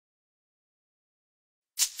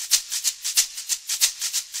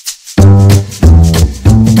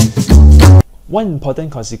One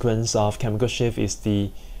important consequence of chemical shift is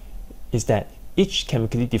that each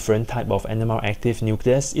chemically different type of NMR active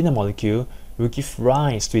nucleus in a molecule will give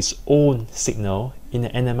rise to its own signal in the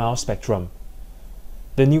NMR spectrum.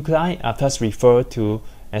 The nuclei are thus referred to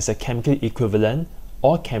as a chemically equivalent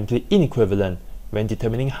or chemically inequivalent when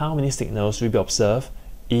determining how many signals will be observed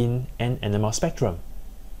in an NMR spectrum.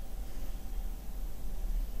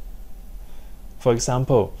 For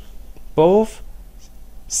example, both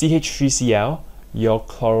CH3Cl, your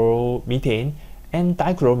chloromethane, and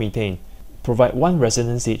dichloromethane provide one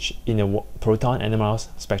resonance each in a proton NMR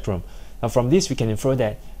spectrum. Now from this we can infer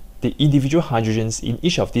that the individual hydrogens in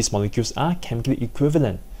each of these molecules are chemically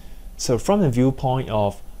equivalent. So from the viewpoint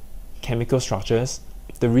of chemical structures,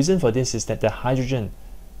 the reason for this is that the hydrogen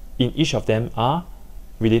in each of them are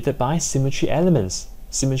related by symmetry elements.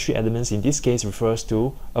 Symmetry elements in this case refers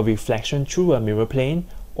to a reflection through a mirror plane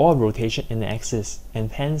or rotation in the axis, and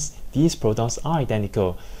hence these protons are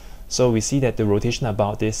identical. So we see that the rotation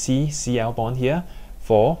about this C-Cl bond here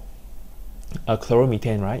for a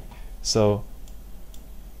chloromethane, right? So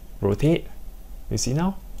rotate, you see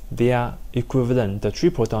now they are equivalent. The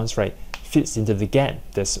 3 protons, right, fits into the gap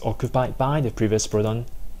that's occupied by the previous proton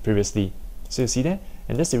previously. So you see that,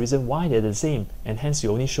 and that's the reason why they're the same, and hence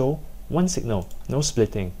you only show one signal, no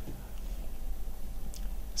splitting.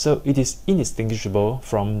 So it is indistinguishable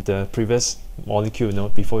from the previous molecule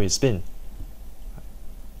node before you spin.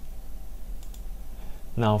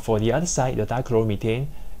 Now for the other side, the dichloromethane,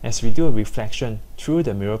 as we do a reflection through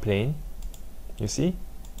the mirror plane, you see,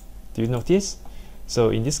 do you notice? So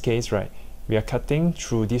in this case, right, we are cutting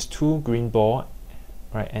through these 2 green balls,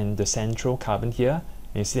 right, and the central carbon here,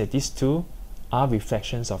 and you see that these 2 are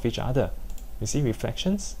reflections of each other. You see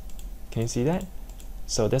reflections? Can you see that?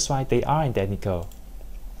 So that's why they are identical.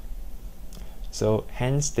 So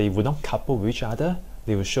hence they will not couple with each other,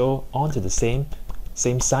 they will show onto the same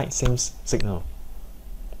side, same signal.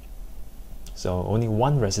 So only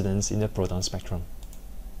one resonance in the proton spectrum.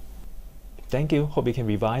 Thank you, hope you can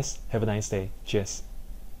revise. Have a nice day. Cheers.